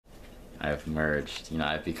I've merged, you know,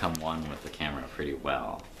 I've become one with the camera pretty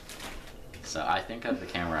well. So I think of the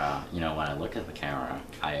camera, you know, when I look at the camera,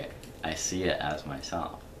 I see it as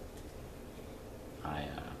myself.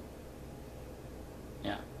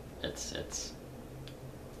 Yeah, it's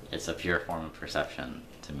a pure form of perception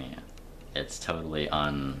to me. It's totally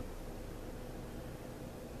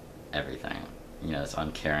everything. You know, it's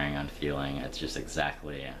uncaring, unfeeling. It's just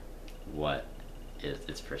exactly what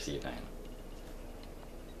it's perceiving.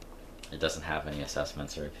 It doesn't have any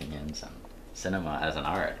assessments or opinions, and cinema as an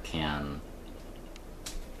art can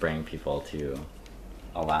bring people to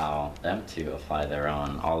allow them to apply their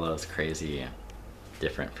own, all those crazy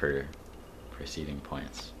different perceiving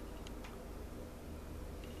points.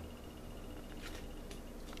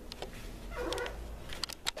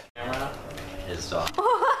 Camera is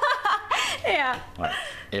Yeah. what?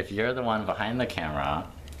 If you're the one behind the camera,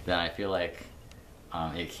 then I feel like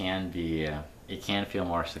it can feel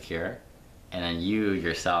more secure, and then you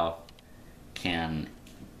yourself can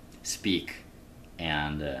speak,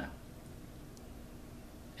 and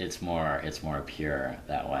it's more pure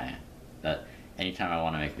that way. That anytime I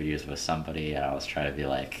want to make videos with somebody, I always try to be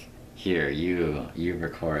like, here, you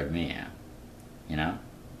record me, you know?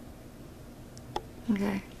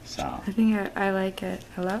 Okay. So I think I like it.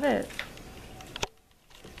 I love it.